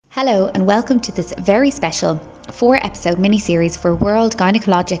Hello and welcome to this very special 4-episode mini-series for World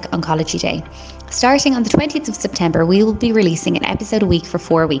Gynaecologic Oncology Day. Starting on the 20th of September, we will be releasing an episode a week for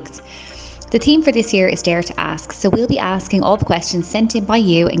 4 weeks. The theme for this year is Dare to Ask, so we'll be asking all the questions sent in by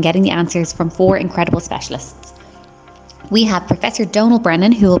you and getting the answers from 4 incredible specialists. We have Professor Donal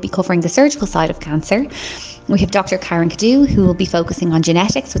Brennan, who will be covering the surgical side of cancer. We have Dr. Karen Cadu, who will be focusing on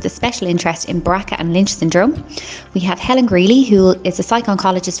genetics with a special interest in BRCA and Lynch syndrome. We have Helen Greeley, who is a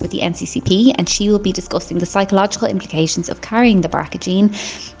psycho-oncologist with the NCCP, and she will be discussing the psychological implications of carrying the BRCA gene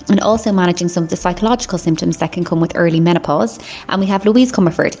and also managing some of the psychological symptoms that can come with early menopause. And we have Louise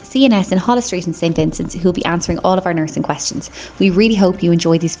Comerford, CNS in Holles Street and St Vincent's, who will be answering all of our nursing questions. We really hope you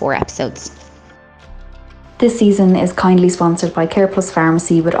enjoy these 4 episodes. This season is kindly sponsored by Care Plus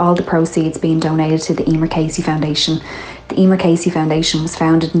Pharmacy, with all the proceeds being donated to the Emer Casey Foundation. The Emer Casey Foundation was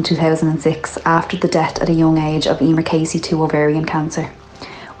founded in 2006 after the death at a young age of Emer Casey to ovarian cancer.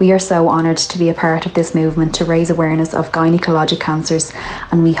 We are so honoured to be a part of this movement to raise awareness of gynecologic cancers,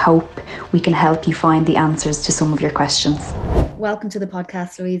 and we hope we can help you find the answers to some of your questions. Welcome to the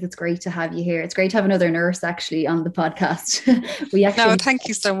podcast, Louise. It's great to have you here. It's great to have another nurse actually on the podcast. Thank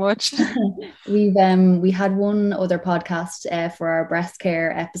you so much. We had one other podcast for our breast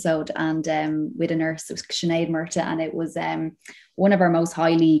care episode, and with a nurse, it was Sinead Murta, and it was one of our most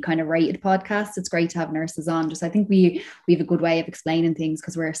highly kind of rated podcasts. It's great to have nurses on. Just I think we have a good way of explaining things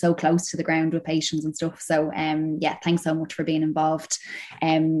because we're so close to the ground with patients and stuff. So thanks so much for being involved.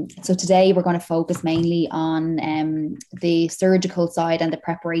 So today we're going to focus mainly on the surgical side and the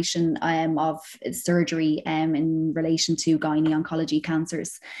preparation of surgery in relation to gynae-oncology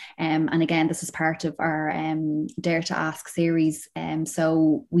cancers. And again, this is part of our Dare to Ask series.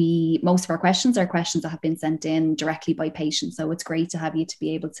 So most of our questions are questions that have been sent in directly by patients. So it's great to have you to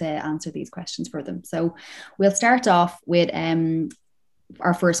be able to answer these questions for them. So we'll start off with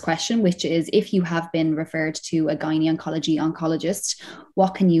our first question, which is, if you have been referred to a gynae-oncology oncologist,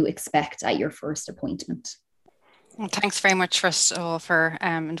 what can you expect at your first appointment? Well, thanks very much, first of all, for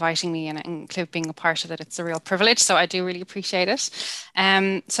inviting me and being a part of it. It's a real privilege, so I do really appreciate it.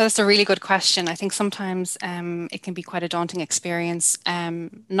 So that's a really good question. I think sometimes it can be quite a daunting experience,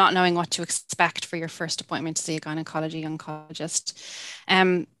 not knowing what to expect for your first appointment to see a gynaecology oncologist.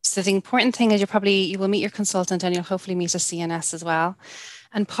 So the important thing is you will meet your consultant, and you'll hopefully meet a CNS as well.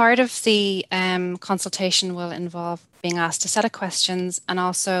 And part of the consultation will involve being asked a set of questions, and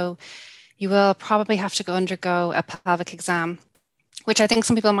also you will probably have to undergo a pelvic exam, which I think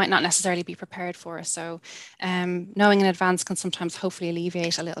some people might not necessarily be prepared for. So knowing in advance can sometimes hopefully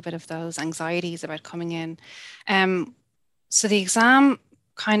alleviate a little bit of those anxieties about coming in. So the exam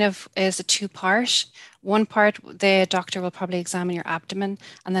kind of is a 2-part. One part, the doctor will probably examine your abdomen,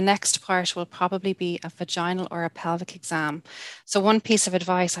 and the next part will probably be a vaginal or a pelvic exam. So one piece of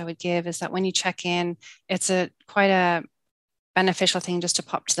advice I would give is that when you check in, it's quite a beneficial thing just to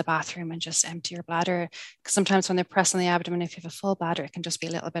pop to the bathroom and just empty your bladder, because sometimes when they press on the abdomen, if you have a full bladder, it can just be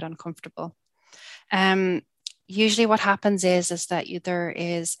a little bit uncomfortable. Usually what happens is that there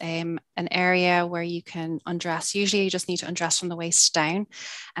is an area where you can undress. Usually you just need to undress from the waist down,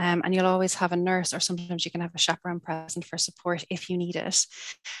 and you'll always have a nurse, or sometimes you can have a chaperone present for support if you need it.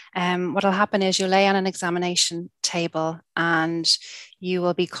 What will happen is you'll lay on an examination table, and you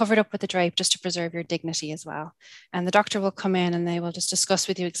will be covered up with a drape just to preserve your dignity as well. And the doctor will come in and they will just discuss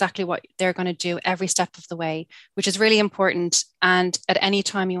with you exactly what they're going to do every step of the way, which is really important. And at any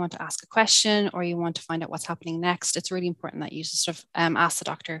time you want to ask a question or you want to find out what's happening next, it's really important that you just sort of ask the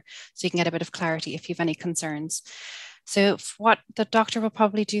doctor so you can get a bit of clarity if you have any concerns. So what the doctor will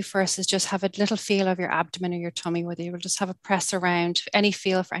probably do first is just have a little feel of your abdomen or your tummy, where they will just have a press around, any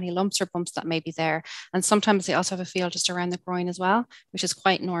feel for any lumps or bumps that may be there. And sometimes they also have a feel just around the groin as well, which is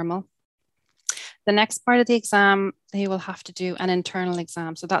quite normal. The next part of the exam, they will have to do an internal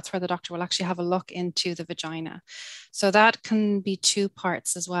exam. So that's where the doctor will actually have a look into the vagina. So that can be 2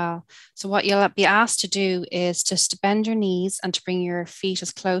 parts as well. So what you'll be asked to do is just to bend your knees and to bring your feet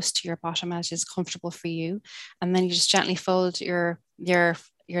as close to your bottom as is comfortable for you. And then you just gently fold your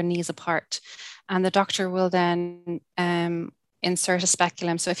knees apart. And the doctor will then insert a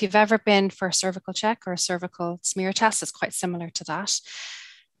speculum. So if you've ever been for a cervical check or a cervical smear test, it's quite similar to that.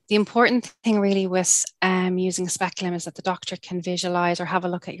 The important thing really with using a speculum is that the doctor can visualize or have a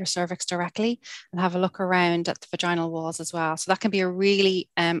look at your cervix directly and have a look around at the vaginal walls as well. So that can be a really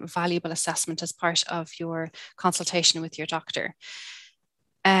valuable assessment as part of your consultation with your doctor.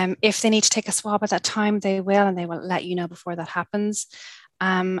 If they need to take a swab at that time, they will, and they will let you know before that happens.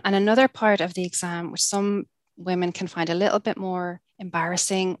 And another part of the exam, which some women can find a little bit more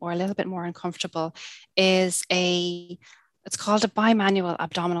embarrassing or a little bit more uncomfortable, is a It's called a bimanual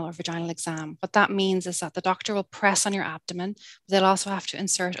abdominal or vaginal exam. What that means is that the doctor will press on your abdomen. They'll also have to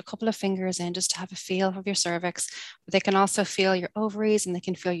insert a couple of fingers in just to have a feel of your cervix. But they can also feel your ovaries and they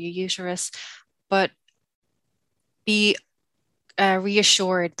can feel your uterus. But be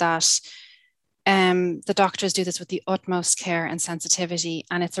reassured that the doctors do this with the utmost care and sensitivity,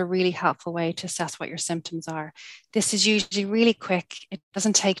 and it's a really helpful way to assess what your symptoms are. This is usually really quick. It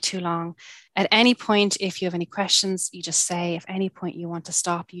doesn't take too long. At any point, if you have any questions, you just say. If any point you want to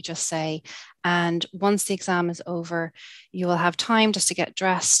stop, you just say. And once the exam is over, you will have time just to get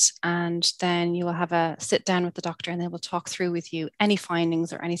dressed, and then you will have a sit down with the doctor and they will talk through with you any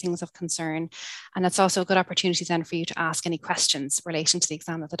findings or any things of concern. And it's also a good opportunity then for you to ask any questions relating to the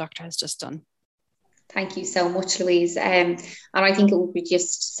exam that the doctor has just done. Thank you so much, Louise. And I think it would be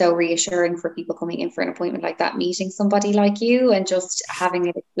just so reassuring for people coming in for an appointment like that, meeting somebody like you and just having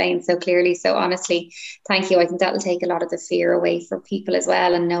it explained so clearly. So honestly, thank you. I think that'll take a lot of the fear away from people as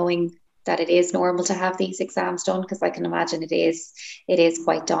well, and knowing that it is normal to have these exams done, because I can imagine it is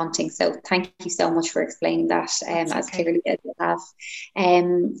quite daunting. So thank you so much for explaining that as clearly as you have.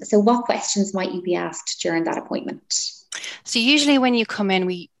 So what questions might you be asked during that appointment? So usually when you come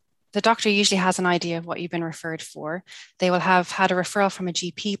in, the doctor usually has an idea of what you've been referred for. They will have had a referral from a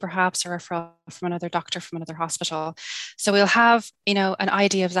GP, perhaps, or a referral from another doctor from another hospital. So we'll have, an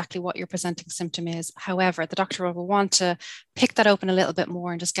idea of exactly what your presenting symptom is. However, the doctor will want to pick that open a little bit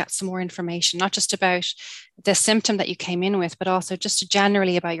more and just get some more information, not just about the symptom that you came in with, but also just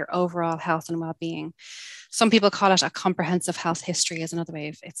generally about your overall health and well-being. Some people call it a comprehensive health history, is another way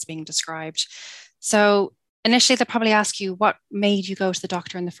of it's being described. So initially, they'll probably ask you what made you go to the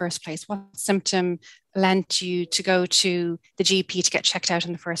doctor in the first place? What symptom lent you to go to the GP to get checked out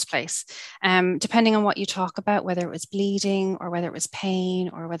in the first place? Depending on what you talk about, whether it was bleeding or whether it was pain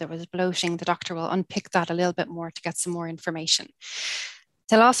or whether it was bloating, the doctor will unpick that a little bit more to get some more information.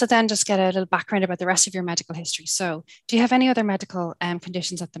 They'll also then just get a little background about the rest of your medical history. So do you have any other medical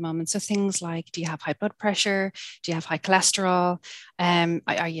conditions at the moment? So things like, do you have high blood pressure? Do you have high cholesterol?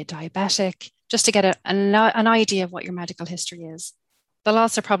 Are you diabetic? Just to get an idea of what your medical history is. They'll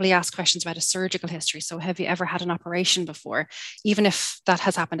also probably ask questions about a surgical history. So have you ever had an operation before, even if that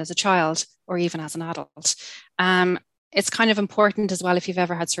has happened as a child or even as an adult? It's kind of important as well if you've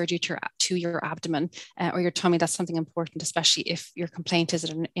ever had surgery to your abdomen or your tummy. That's something important, especially if your complaint is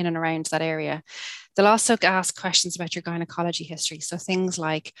in and around that area. They'll also ask questions about your gynecology history. So things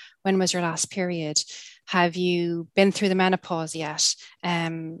like, when was your last period? Have you been through the menopause yet?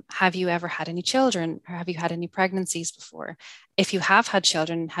 Have you ever had any children, or have you had any pregnancies before? If you have had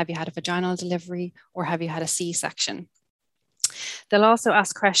children, have you had a vaginal delivery or have you had a C-section? They'll also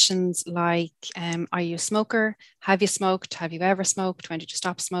ask questions like, are you a smoker? Have you smoked? Have you ever smoked? When did you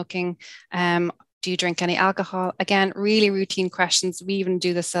stop smoking? Do you drink any alcohol? Again, really routine questions. We even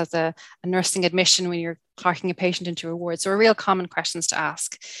do this as a nursing admission when you're clerking a patient into a ward. So real common questions to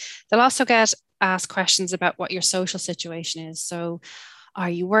ask. They'll also ask questions about what your social situation is. So are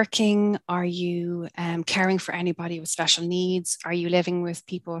you working? Are you caring for anybody with special needs? Are you living with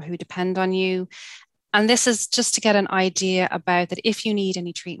people who depend on you? And this is just to get an idea about that if you need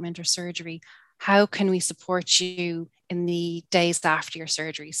any treatment or surgery, how can we support you in the days after your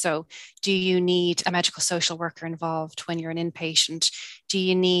surgery? So do you need a medical social worker involved when you're an inpatient? Do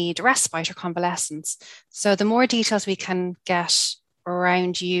you need respite or convalescence? So the more details we can get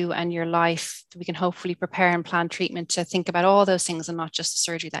around you and your life, we can hopefully prepare and plan treatment to think about all those things and not just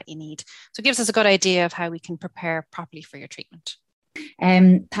the surgery that you need. So it gives us a good idea of how we can prepare properly for your treatment.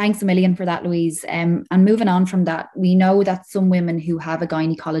 Thanks a million for that, Louise. And moving on from that, we know that some women who have a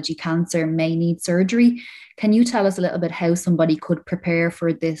gynecology cancer may need surgery. Can you tell us a little bit how somebody could prepare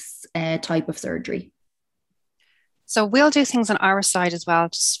for this type of surgery? So we'll do things on our side as well,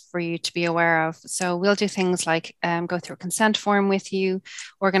 just for you to be aware of. So we'll do things like go through a consent form with you,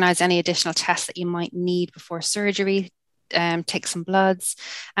 organize any additional tests that you might need before surgery, take some bloods.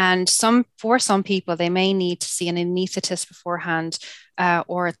 And for some people, they may need to see an anaesthetist beforehand,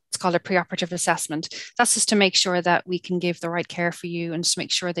 or it's called a preoperative assessment. That's just to make sure that we can give the right care for you and just make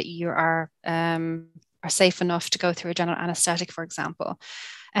sure that you are safe enough to go through a general anesthetic, for example.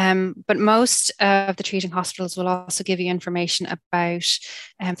 But most of the treating hospitals will also give you information about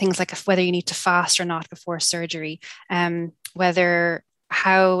things like whether you need to fast or not before surgery,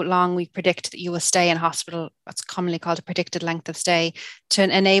 how long we predict that you will stay in hospital. That's commonly called a predicted length of stay, to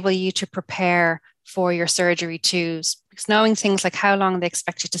enable you to prepare for your surgery too. Because knowing things like how long they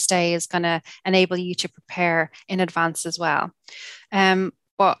expect you to stay is going to enable you to prepare in advance as well.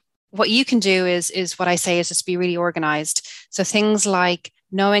 But what you can do is what I say is just be really organized. So things like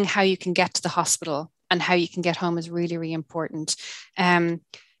knowing how you can get to the hospital and how you can get home is really, really important. Don't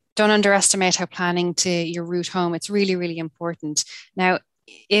underestimate how planning to your route home. It's really, really important. Now,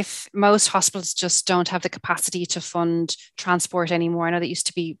 if most hospitals just don't have the capacity to fund transport anymore, I know that used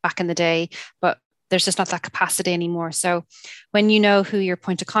to be back in the day, but there's just not that capacity anymore. So when you know who your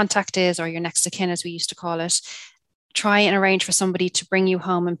point of contact is, or your next of kin, as we used to call it, try and arrange for somebody to bring you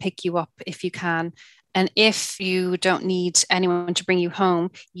home and pick you up if you can. And if you don't need anyone to bring you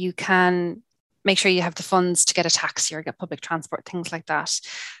home, you can make sure you have the funds to get a taxi or get public transport, things like that.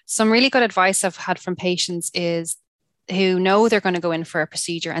 Some really good advice I've had from patients is who know they're going to go in for a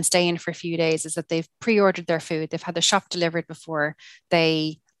procedure and stay in for a few days is that they've pre-ordered their food. They've had the shop delivered before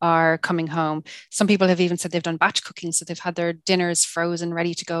they are coming home. Some people have even said they've done batch cooking, so they've had their dinners frozen,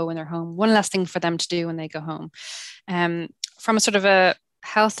 ready to go when they're home. One less thing for them to do when they go home. From a sort of a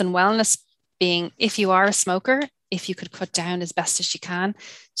health and wellness being, if you are a smoker, if you could cut down as best as you can.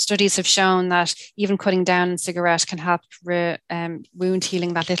 Studies have shown that even cutting down cigarette can help wound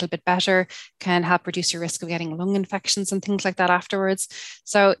healing that little bit better, can help reduce your risk of getting lung infections and things like that afterwards.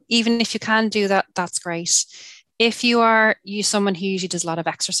 So even if you can do that, that's great. If you are someone who usually does a lot of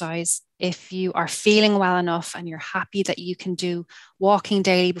exercise, if you are feeling well enough and you're happy that you can do walking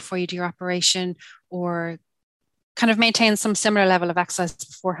daily before you do your operation, or kind of maintain some similar level of exercise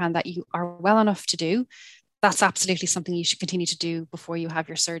beforehand that you are well enough to do, that's absolutely something you should continue to do before you have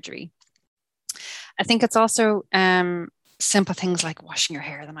your surgery. I think it's also simple things like washing your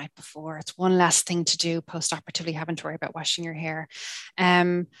hair the night before. It's one less thing to do post-operatively, having to worry about washing your hair.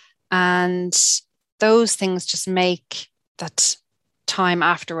 And those things just make that time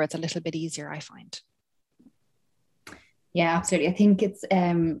afterwards a little bit easier, I find. Yeah, absolutely. I think it's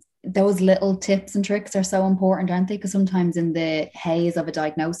those little tips and tricks are so important, aren't they? Because sometimes in the haze of a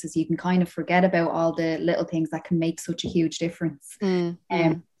diagnosis, you can kind of forget about all the little things that can make such a huge difference.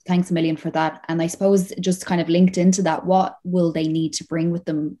 Thanks a million for that. And I suppose just kind of linked into that, what will they need to bring with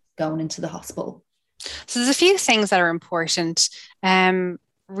them going into the hospital? So there's a few things that are important.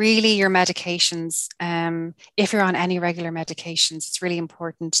 Really, your medications. If you're on any regular medications, it's really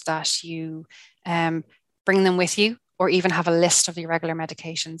important that you bring them with you, or even have a list of your regular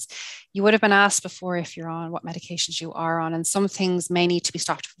medications. You would have been asked before if you're on what medications you are on, and some things may need to be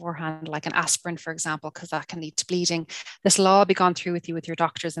stopped beforehand, like an aspirin, for example, because that can lead to bleeding. This will all be gone through with you with your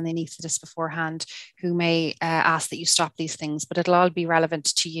doctors, and they need to this beforehand, who may ask that you stop these things, but it'll all be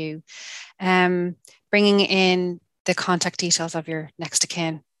relevant to you. Bringing in the contact details of your next of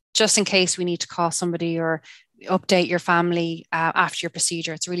kin, just in case we need to call somebody or update your family after your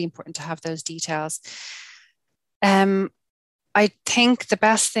procedure. It's really important to have those details. I think the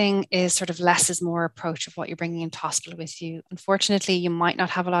best thing is sort of less is more approach of what you're bringing into hospital with you. Unfortunately, you might not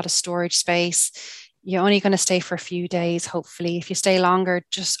have a lot of storage space. You're only going to stay for a few days, hopefully. If you stay longer,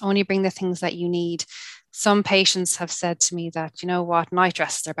 just only bring the things that you need. Some patients have said to me that, you know what, night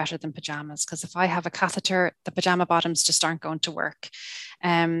dresses are better than pajamas, because if I have a catheter, the pajama bottoms just aren't going to work.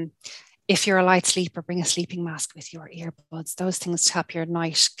 If you're a light sleeper, bring a sleeping mask with you, or earbuds, those things to help your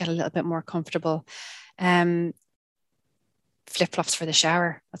night get a little bit more comfortable. Flip-flops for the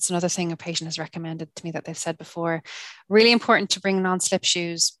shower. That's another thing a patient has recommended to me that they've said before. Really important to bring non-slip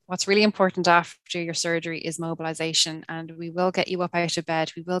shoes. What's really important after your surgery is mobilization, and we will get you up out of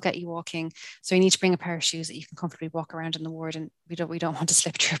bed. We will get you walking. So you need to bring a pair of shoes that you can comfortably walk around in the ward, and we don't want to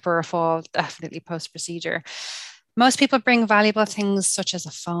slip, trip, or a fall, definitely post-procedure. Most people bring valuable things such as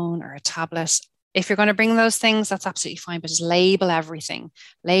a phone or a tablet. If you're going to bring those things, that's absolutely fine, but just label everything.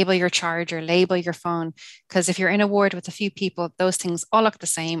 Label your charger, label your phone, because if you're in a ward with a few people, those things all look the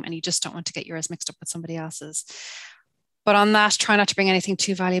same, and you just don't want to get yours mixed up with somebody else's. But on that, try not to bring anything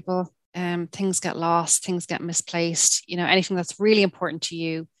too valuable. Things get lost, things get misplaced. You know, anything that's really important to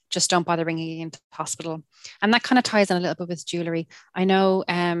you, just don't bother bringing it into hospital. And that kind of ties in a little bit with jewelry. I know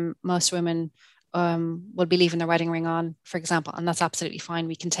most women will be leaving their wedding ring on, for example, and that's absolutely fine.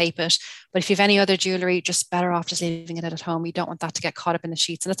 We can tape it. But if you have any other jewelry, just better off just leaving it at home. You don't want that to get caught up in the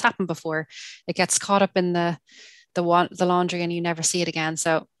sheets. And it's happened before. It gets caught up in the laundry and you never see it again.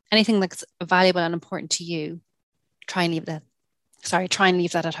 So anything that's valuable and important to you, try and leave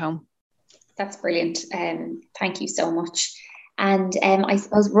that at home. That's brilliant. Thank you so much. And I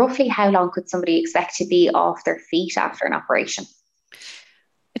suppose roughly how long could somebody expect to be off their feet after an operation?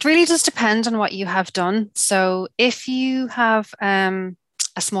 It really does depend on what you have done. So if you have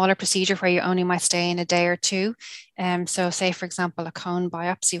a smaller procedure where you only might stay in a day or two. So say, for example, a cone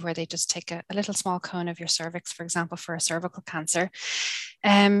biopsy where they just take a little small cone of your cervix, for example, for a cervical cancer.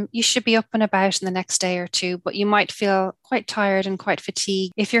 You should be up and about in the next day or two, but you might feel quite tired and quite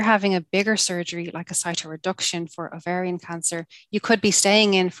fatigued. If you're having a bigger surgery, like a cytoreduction for ovarian cancer, you could be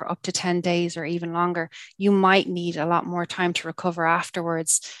staying in for up to 10 days or even longer. You might need a lot more time to recover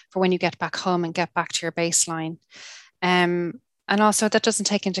afterwards for when you get back home and get back to your baseline. And also that doesn't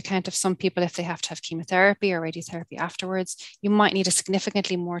take into account of some people, if they have to have chemotherapy or radiotherapy afterwards, you might need a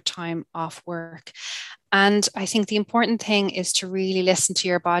significantly more time off work. And I think the important thing is to really listen to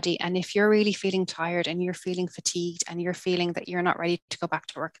your body. And if you're really feeling tired and you're feeling fatigued and you're feeling that you're not ready to go back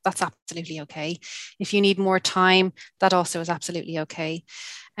to work, that's absolutely okay. If you need more time, that also is absolutely okay.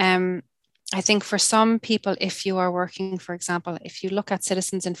 I think for some people, if you are working, for example, if you look at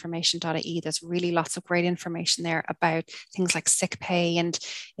citizensinformation.ie, there's really lots of great information there about things like sick pay and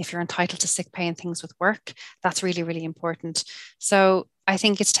if you're entitled to sick pay and things with work. That's really, really important. So I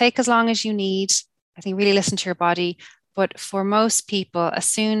think it's take as long as you need. I think really listen to your body. But for most people, as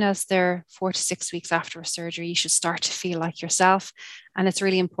soon as they're 4 to 6 weeks after a surgery, you should start to feel like yourself. And it's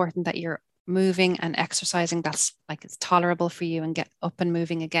really important that you're moving and exercising that's like it's tolerable for you and get up and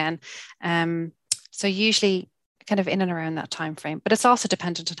moving again. So usually kind of in and around that time frame, but it's also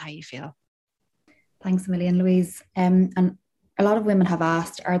dependent on how you feel. Thanks a million, Louise. And a lot of women have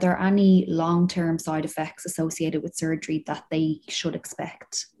asked, are there any long-term side effects associated with surgery that they should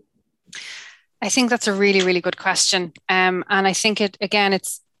expect? I think that's a really, really good question. And I think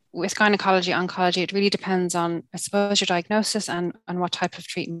it's with gynecology, oncology, it really depends on, I suppose, your diagnosis and what type of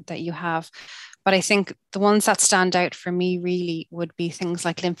treatment that you have. But I think the ones that stand out for me really would be things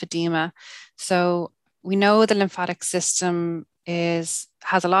like lymphedema. So we know the lymphatic system has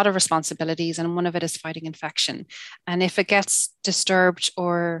a lot of responsibilities, and one of it is fighting infection. And if it gets disturbed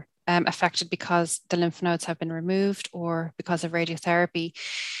or affected because the lymph nodes have been removed or because of radiotherapy,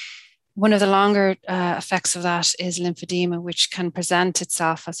 one of the longer effects of that is lymphedema, which can present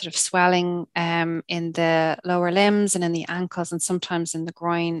itself as sort of swelling in the lower limbs and in the ankles and sometimes in the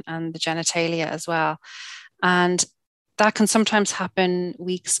groin and the genitalia as well. And that can sometimes happen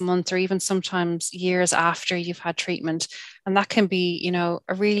weeks, months, or even sometimes years after you've had treatment. And that can be,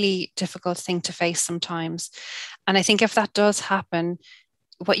 a really difficult thing to face sometimes. And I think if that does happen,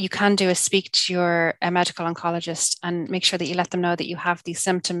 what you can do is speak to your medical oncologist and make sure that you let them know that you have these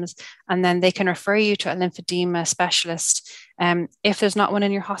symptoms, and then they can refer you to a lymphedema specialist. If there's not one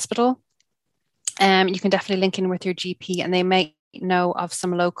in your hospital, you can definitely link in with your GP, and they may know of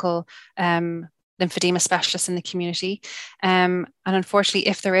some local lymphedema specialists in the community. And unfortunately,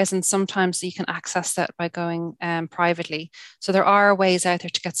 if there isn't, sometimes you can access that by going privately. So there are ways out there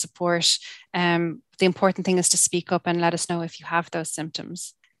to get support. The important thing is to speak up and let us know if you have those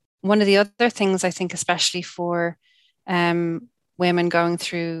symptoms. One of the other things I think, especially for women going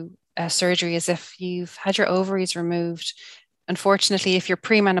through surgery, is if you've had your ovaries removed. Unfortunately, if you're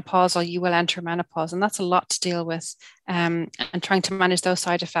premenopausal, you will enter menopause, and that's a lot to deal with. And trying to manage those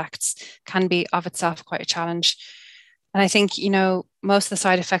side effects can be of itself quite a challenge. And I think, most of the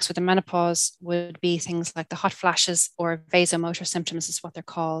side effects with the menopause would be things like the hot flashes, or vasomotor symptoms is what they're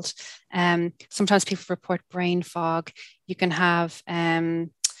called. Sometimes people report brain fog. You can have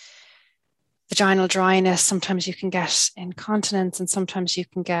vaginal dryness. Sometimes you can get incontinence, and sometimes you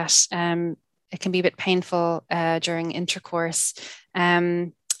can get, it can be a bit painful during intercourse.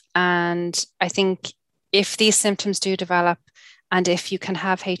 And I think if these symptoms do develop, and if you can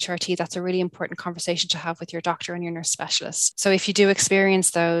have HRT, that's a really important conversation to have with your doctor and your nurse specialist. So if you do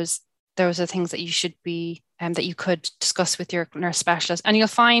experience those are things that you should be, that you could discuss with your nurse specialist. And you'll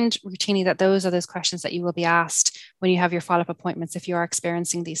find routinely that those are those questions that you will be asked when you have your follow-up appointments if you are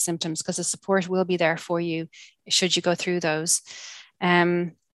experiencing these symptoms, because the support will be there for you should you go through those.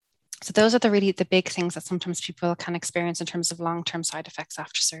 So those are the big things that sometimes people can experience in terms of long-term side effects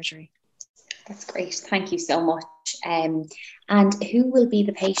after surgery. That's great. Thank you so much. And who will be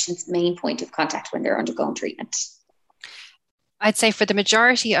the patient's main point of contact when they're undergoing treatment? I'd say for the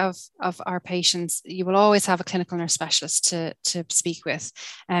majority of our patients, you will always have a clinical nurse specialist to speak with.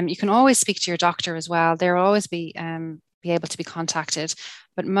 You can always speak to your doctor as well. They'll always be able to be contacted.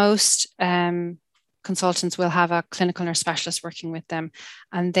 But most consultants will have a clinical nurse specialist working with them,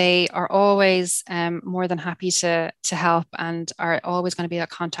 and they are always more than happy to help and are always going to be a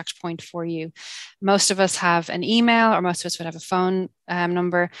contact point for you. Most of us have an email, or most of us would have a phone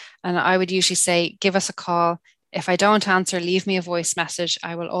number, and I would usually say, give us a call. If I don't answer, leave me a voice message.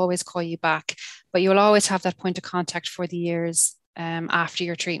 I will always call you back, but you will always have that point of contact for the years after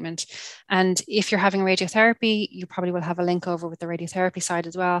your treatment. And if you're having radiotherapy, you probably will have a link over with the radiotherapy side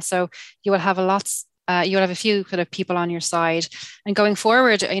as well. So you will have you'll have a few kind of people on your side. And going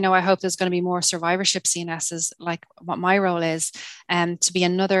forward, I hope there's going to be more survivorship CNSs, like what my role is, to be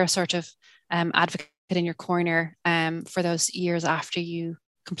another sort of advocate in your corner for those years after you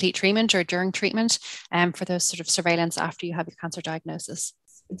complete treatment or during treatment, for those sort of surveillance after you have your cancer diagnosis.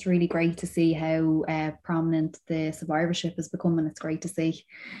 It's really great to see how prominent the survivorship has become, and it's great to see.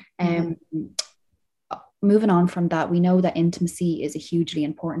 Moving on from that, we know that intimacy is a hugely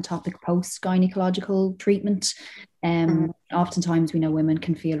important topic post gynecological treatment. Oftentimes we know women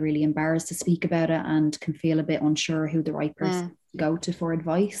can feel really embarrassed to speak about it and can feel a bit unsure who the right person to go to for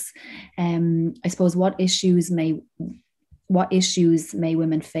advice. I suppose what issues may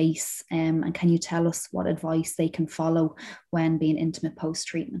women face, and can you tell us what advice they can follow when being intimate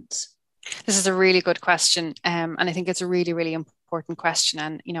post-treatment? This is a really good question, and I think it's a really, really important question,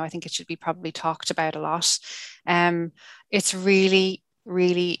 and I think it should be probably talked about a lot. It's really,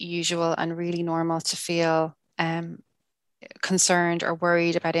 really usual and really normal to feel concerned or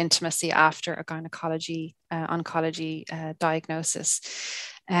worried about intimacy after a gynecology oncology diagnosis.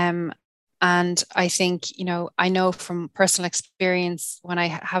 And I think, I know from personal experience when I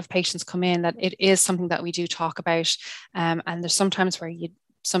have patients come in that it is something that we do talk about. And there's sometimes where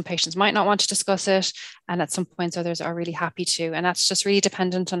some patients might not want to discuss it, and at some points others are really happy to. And that's just really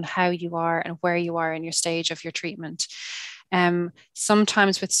dependent on how you are and where you are in your stage of your treatment.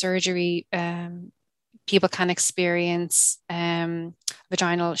 Sometimes with surgery, people can experience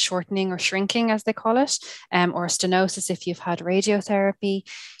vaginal shortening or shrinking, as they call it, or stenosis if you've had radiotherapy.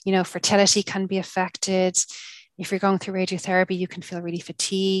 Fertility can be affected. If you're going through radiotherapy, you can feel really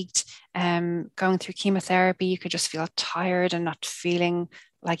fatigued. Going through chemotherapy, you could just feel tired and not feeling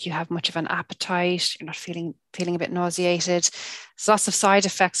like you have much of an appetite. You're not feeling a bit nauseated. So lots of side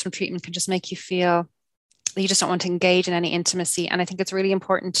effects from treatment can just make you feel you just don't want to engage in any intimacy. And I think it's really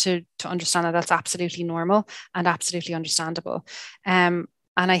important to understand that that's absolutely normal and absolutely understandable. And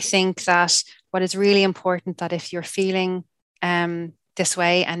I think that what is really important, that if you're feeling this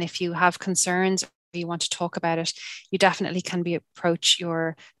way and if you have concerns, you want to talk about it, you definitely can approach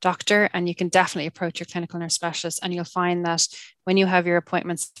your doctor, and you can definitely approach your clinical nurse specialist. And you'll find that when you have your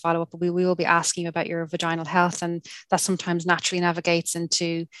appointments follow up, we will be asking you about your vaginal health, and that sometimes naturally navigates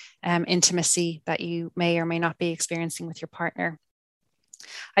into intimacy that you may or may not be experiencing with your partner.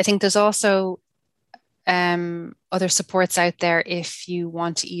 I think there's also other supports out there if you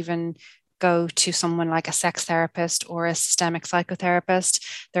want to even go to someone like a sex therapist or a systemic psychotherapist.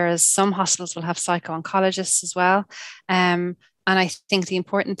 There is some hospitals will have psycho-oncologists as well. And I think the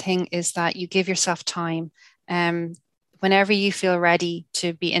important thing is that you give yourself time. Whenever you feel ready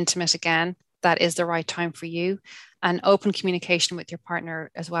to be intimate again, that is the right time for you. And open communication with your partner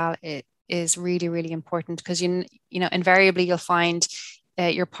as well, it is really, really important, because invariably you'll find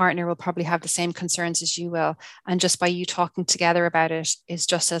your partner will probably have the same concerns as you will. And just by you talking together about it is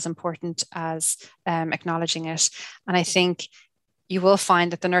just as important as acknowledging it. And I think you will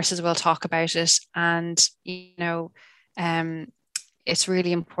find that the nurses will talk about it. And, it's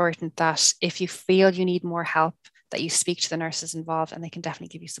really important that if you feel you need more help, that you speak to the nurses involved, and they can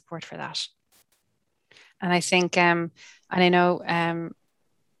definitely give you support for that. And I think, and I know,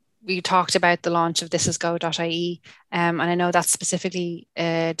 we talked about the launch of thisisgo.ie, and I know that's specifically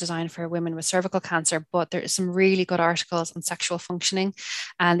designed for women with cervical cancer, but there are some really good articles on sexual functioning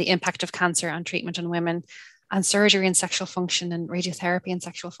and the impact of cancer on treatment on women, and surgery and sexual function, and radiotherapy and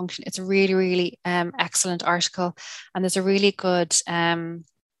sexual function. It's a really, really excellent article. And there's a really good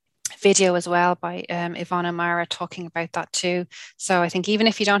video as well by Ivana Mara talking about that too. So I think even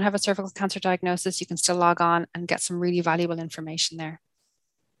if you don't have a cervical cancer diagnosis, you can still log on and get some really valuable information there.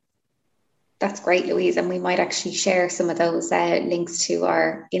 That's great, Louise, and we might actually share some of those links to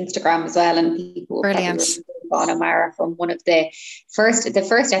our Instagram as well, and people will probably remember Ivana Mara from one of the first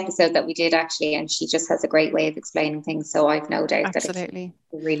episode that we did, actually, and she just has a great way of explaining things, so I've no doubt that it's really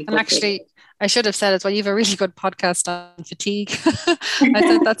good. And actually, video. I should have said as well, you have a really good podcast on fatigue. I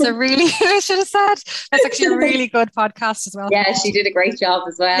said that's I should have said that's actually a really good podcast as well. Yeah, she did a great job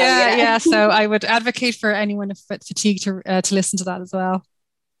as well. Yeah. So I would advocate for anyone with fatigue to listen to that as well.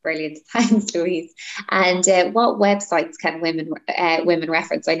 Brilliant. Thanks, Louise. And what websites can women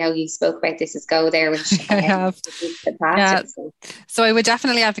reference? I know you spoke about This Is Go there, which I have. is fantastic. So I would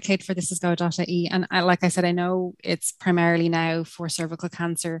definitely advocate for thisisgo.ie. And like I said, I know it's primarily now for cervical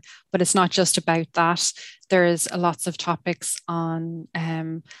cancer, but it's not just about that. There's lots of topics on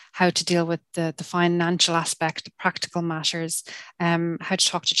how to deal with the financial aspect, the practical matters, how to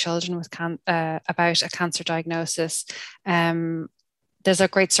talk to children with about a cancer diagnosis. There's a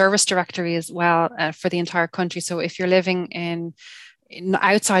great service directory as well for the entire country. So if you're living in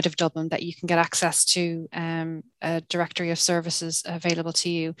outside of Dublin, that you can get access to a directory of services available to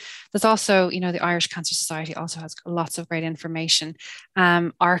you. There's also, the Irish Cancer Society also has lots of great information.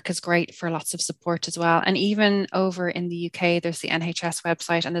 ARC is great for lots of support as well. And even over in the UK, there's the NHS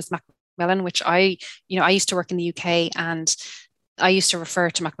website, and there's Macmillan, which I used to work in the UK, and I used to refer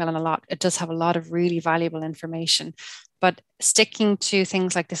to Macmillan a lot. It does have a lot of really valuable information. But sticking to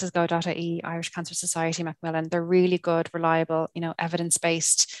things like thisisgo.ie, Irish Cancer Society, Macmillan, they're really good, reliable,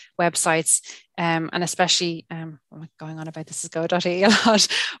 evidence-based websites. And especially, I'm going on about thisisgo.ie a lot,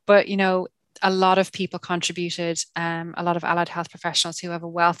 but, a lot of people contributed, a lot of allied health professionals who have a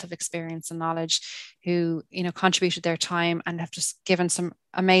wealth of experience and knowledge, who, contributed their time and have just given some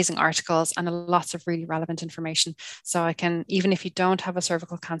amazing articles and lots of really relevant information. So even if you don't have a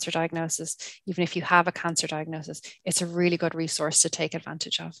cervical cancer diagnosis, even if you have a cancer diagnosis, it's a really good resource to take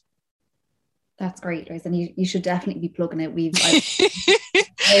advantage of. That's great, Louise, and you should definitely be plugging it. Bit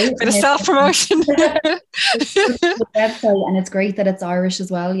of self-promotion. Website, and it's great that it's Irish as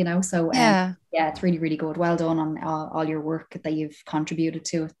well, so yeah, it's really, really good. Well done on all your work that you've contributed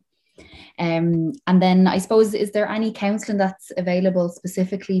to it. And then I suppose, is there any counselling that's available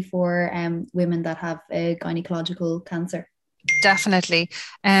specifically for women that have gynecological cancer? Definitely.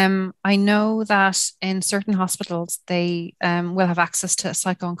 I know that in certain hospitals, they will have access to a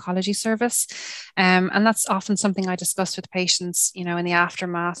psycho-oncology service. And that's often something I discuss with patients, in the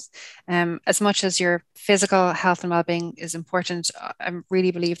aftermath. As much as your physical health and well-being is important, I really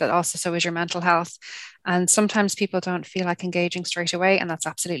believe that also so is your mental health. And sometimes people don't feel like engaging straight away, and that's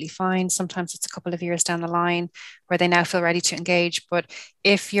absolutely fine. Sometimes it's a couple of years down the line where they now feel ready to engage. But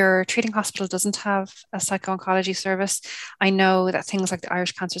if your treating hospital doesn't have a psycho-oncology service, I know that things like the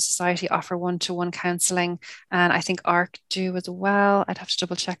Irish Cancer Society offer one-to-one counselling, and I think ARC do as well. I'd have to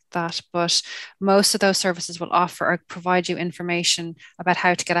double check that, but most of those services will offer or provide you information about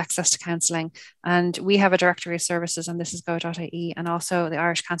how to get access to counselling. And we have a directory of services on thisisgo.ie, and also the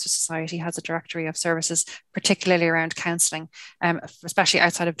Irish Cancer Society has a directory of services, particularly around counselling, especially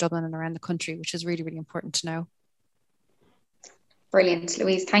outside of Dublin and around the country, which is really, really important to know. Brilliant,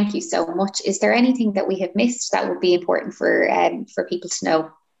 Louise. Thank you so much. Is there anything that we have missed that would be important for people to know?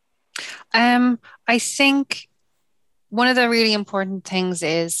 I think one of the really important things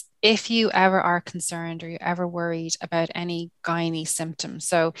is, if you ever are concerned or you're ever worried about any gynae symptoms,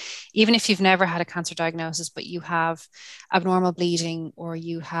 so even if you've never had a cancer diagnosis, but you have abnormal bleeding, or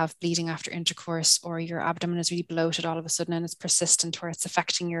you have bleeding after intercourse, or your abdomen is really bloated all of a sudden and it's persistent, where it's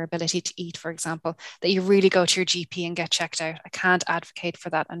affecting your ability to eat, for example, that you really go to your GP and get checked out. I can't advocate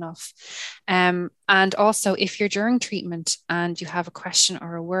for that enough. And also, if you're during treatment and you have a question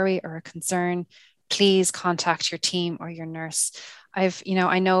or a worry or a concern, please contact your team or your nurse. I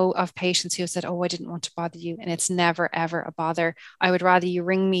know of patients who have said, "Oh, I didn't want to bother you," and it's never, ever a bother. I would rather you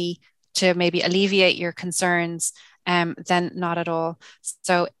ring me to maybe alleviate your concerns than not at all.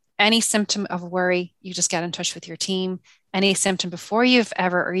 So any symptom of worry, you just get in touch with your team. Any symptom before you've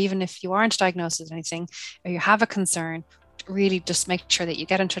ever, or even if you aren't diagnosed with anything, or you have a concern, really just make sure that you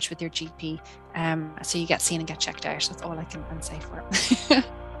get in touch with your GP so you get seen and get checked out. That's all I can say for it.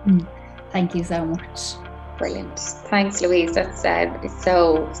 Thank you so much. Brilliant. Thanks, Louise. That's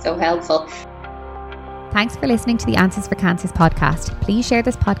so helpful. Thanks for listening to the Answers for Cancers podcast. Please share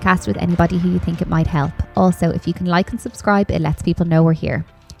this podcast with anybody who you think it might help. Also, if you can like and subscribe, it lets people know we're here.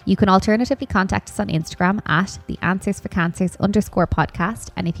 You can alternatively contact us on Instagram at the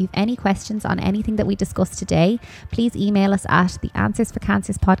 @answersforcancers_podcast. And if you've any questions on anything that we discussed today, please email us at the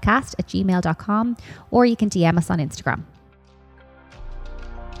answersforcancerspodcast@gmail.com, or you can DM us on Instagram.